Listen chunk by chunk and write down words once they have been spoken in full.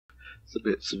It's a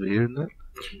bit severe, isn't it?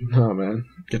 No, man.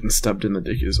 Getting stabbed in the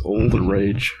dick is all the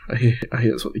rage. I hear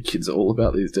that's what the kids are all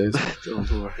about these days. It's all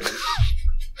the rage.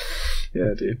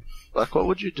 Yeah, dude. Like, what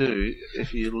would you do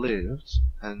if you lived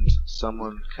and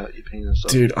someone cut your penis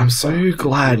off? Dude, I'm so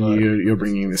glad you're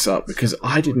bringing this up, because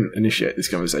I didn't initiate this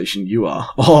conversation. You are.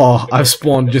 Oh, I've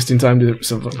spawned just in time to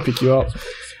pick you up.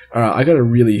 Alright, I got a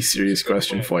really serious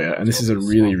question for you, and this is a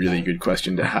really, really good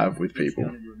question to have with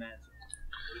people.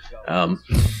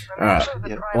 Alright,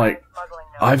 like,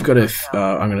 I've got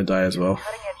I'm gonna die as well.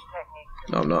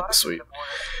 No, I'm not. Sweet.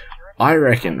 I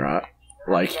reckon, right,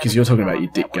 like, because you're talking about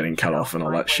your dick getting cut off and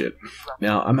all that shit.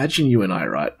 Now, imagine you and I,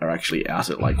 right, are actually out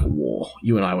at, like, war.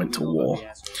 You and I went to war,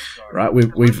 right?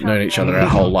 We've known each other our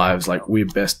whole lives. Like, we're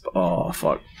best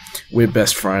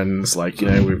friends. Like, you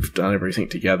know, we've done everything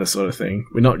together, sort of thing.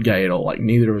 We're not gay at all. Like,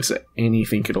 neither of us are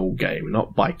anything at all gay. We're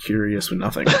not bi-curious. We're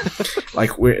nothing.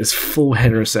 Like, we're as full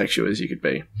heterosexual as you could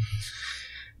be.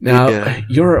 Now,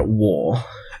 you're at war,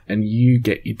 and you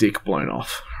get your dick blown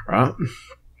off, right?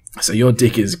 So your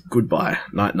dick is goodbye,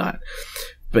 night-night.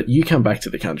 But you come back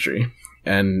to the country,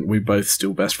 and we're both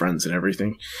still best friends and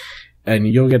everything, and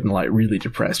you're getting, like, really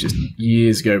depressed. Just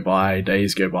years go by,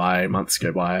 days go by, months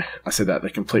go by. I said that in the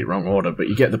complete wrong order, but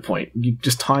you get the point.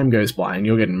 Just time goes by, and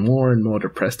you're getting more and more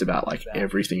depressed about, like,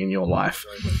 everything in your life.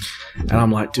 And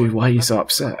I'm like, dude, why are you so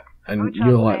upset? And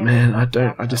you're like, man, I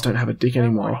just don't have a dick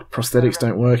anymore. Prosthetics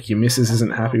don't work. Your missus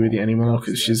isn't happy with you anymore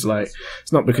because she's like,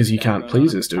 it's not because you can't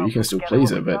please her still. You can still please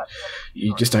her, but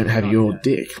you just don't have your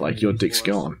dick. Like, your dick's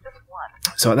gone.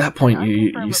 So at that point,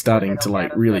 you're starting to,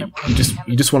 like, really,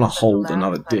 you just want to hold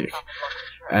another dick.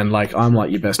 And, like, I'm,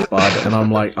 like, your best bud, and I'm,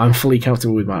 like, I'm fully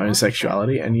comfortable with my own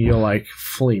sexuality, and you're, like,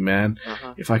 fully, man,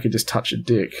 if I could just touch a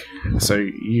dick. So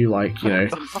you, like, you know,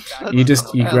 you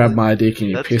grab my dick and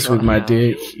you piss with my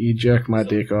dick, you jerk my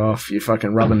dick off, you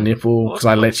fucking rub a nipple, because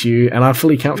I let you, and I'm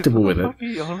fully comfortable with it. What are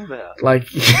you on about? Like,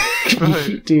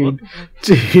 dude,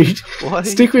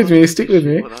 stick with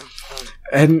me.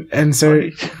 And so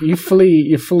you're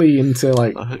fully into,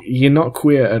 like, you're not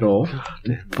queer at all,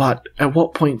 but at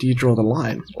what point do you draw the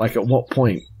line? Like, at what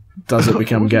point does it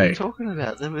become gay? What are you talking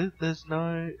about? There's no,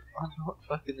 I'm not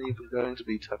fucking even going to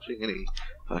be touching any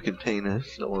fucking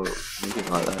penis or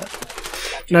anything like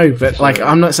that. No, but, like,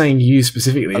 I'm not saying you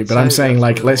specifically, but I'm saying,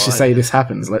 like, let's just say this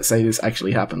happens. Let's say this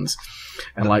actually happens.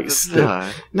 And, like,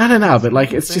 no, but,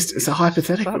 like, it's a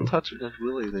hypothetical. If I'm touching his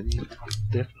willy, then you're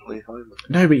definitely homo.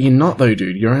 No, but you're not, though,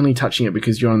 dude. You're only touching it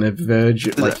because you're on the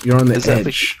verge, like, you're on the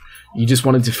edge. You just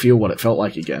wanted to feel what it felt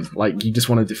like again. Like, you just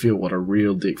wanted to feel what a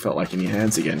real dick felt like in your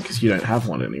hands again, because you don't have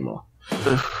one anymore.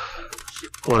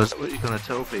 What is what you're going to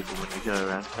tell people when you go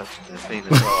around touching their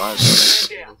penis?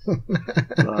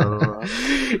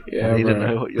 Yeah, I need to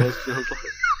know what yours feels like.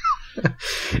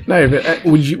 No, but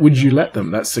would you let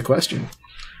them? That's the question.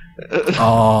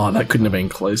 Oh, that couldn't have been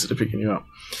closer to picking you up.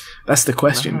 That's the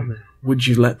question. No, would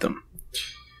you let them?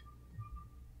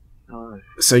 No.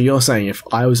 So you're saying if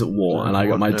I was at war and I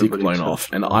got my dick blown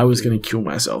off and I was going to kill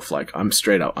myself, like, I'm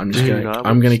straight up, I'm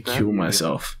going to kill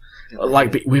myself.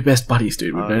 Like, but we're best buddies,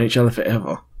 dude. We've known each other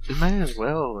forever. You may as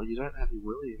well. You don't have your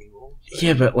willy anymore. So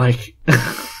yeah, but, like...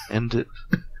 end it.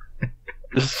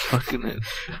 Just fucking it.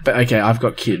 But okay, I've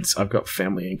got kids. I've got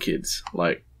family and kids.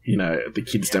 Like, you know, the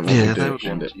kids don't want me to end it. They would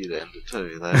want you to end it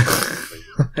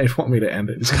too. They'd want me to end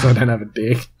it just because I don't have a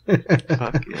dick.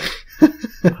 Fuck yeah.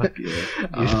 Fuck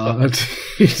yeah.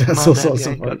 Dude, that's all sorts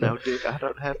of fun. No dick. I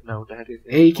don't have no daddy.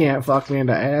 He can't fuck me in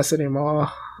the ass anymore.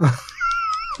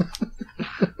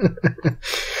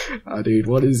 Oh, dude,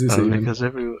 what is this even? Because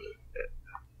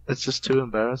it's just too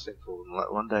embarrassing for them.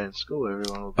 Like, one day in school,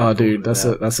 everyone will be oh, dude, that's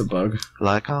a bug.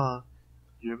 Like,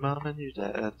 your mum and your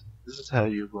dad. This is how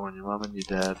you were born. Your mum and your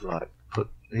dad, like,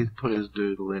 he put his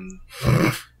doodle in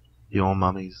your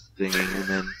mummy's thingy, and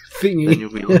then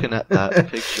you'll be looking at that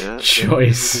picture.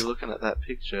 Choice. You'll be looking at that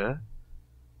picture,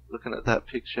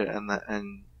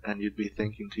 and you'd be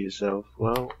thinking to yourself,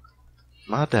 well,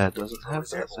 my dad doesn't have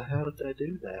that, so how did they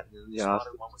do that? And then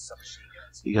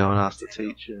you go and ask the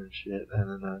teacher and shit,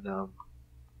 and then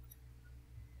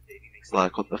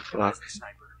like, what the fuck?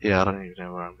 Yeah, I don't even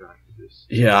know where I'm going with this.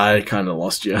 Yeah, I kind of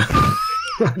lost you. I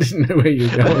didn't know where you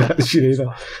were going with that shit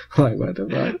either. Like, what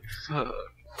the fuck?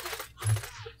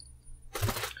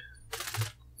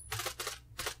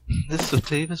 This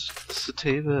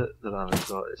sativa that I've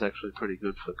got is actually pretty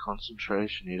good for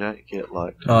concentration. You don't get,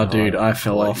 like... Oh, dude, I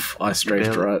fell off. I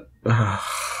strafed right. Oh,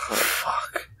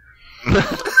 fuck.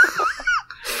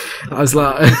 I was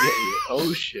like...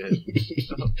 Oh, shit.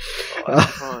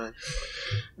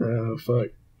 Oh, fuck.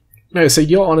 No, so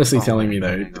you're honestly telling me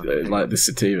though, like the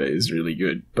sativa is really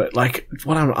good, but like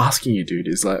what I'm asking you, dude,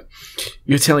 is like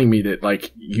you're telling me that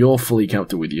like you're fully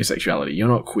comfortable with your sexuality. You're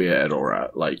not queer at all,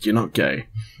 right? Like you're not gay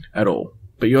at all.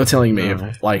 But you're telling me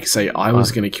if, like, say I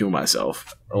was going to kill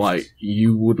myself, like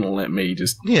you wouldn't let me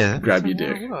just grab your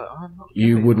dick.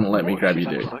 You wouldn't let me grab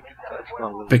your dick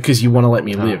because you want to let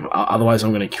me live. Otherwise, I'm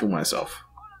going to kill myself.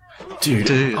 Dude,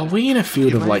 are we in a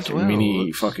field of like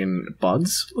mini fucking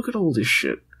buds? Look at all this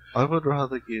shit. I would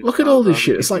rather give. Look at all this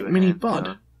shit. It's like mini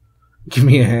bud. Give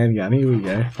me a handgun. Here we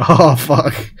go. Oh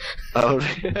fuck. Oh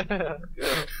yeah.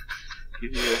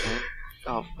 Give you a hand.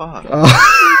 Oh fuck.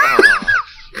 Oh.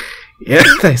 Yeah,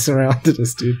 they surrounded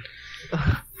us, dude.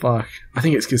 Fuck. I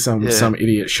think it's because some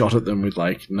idiot shot at them with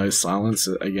like no silence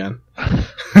again.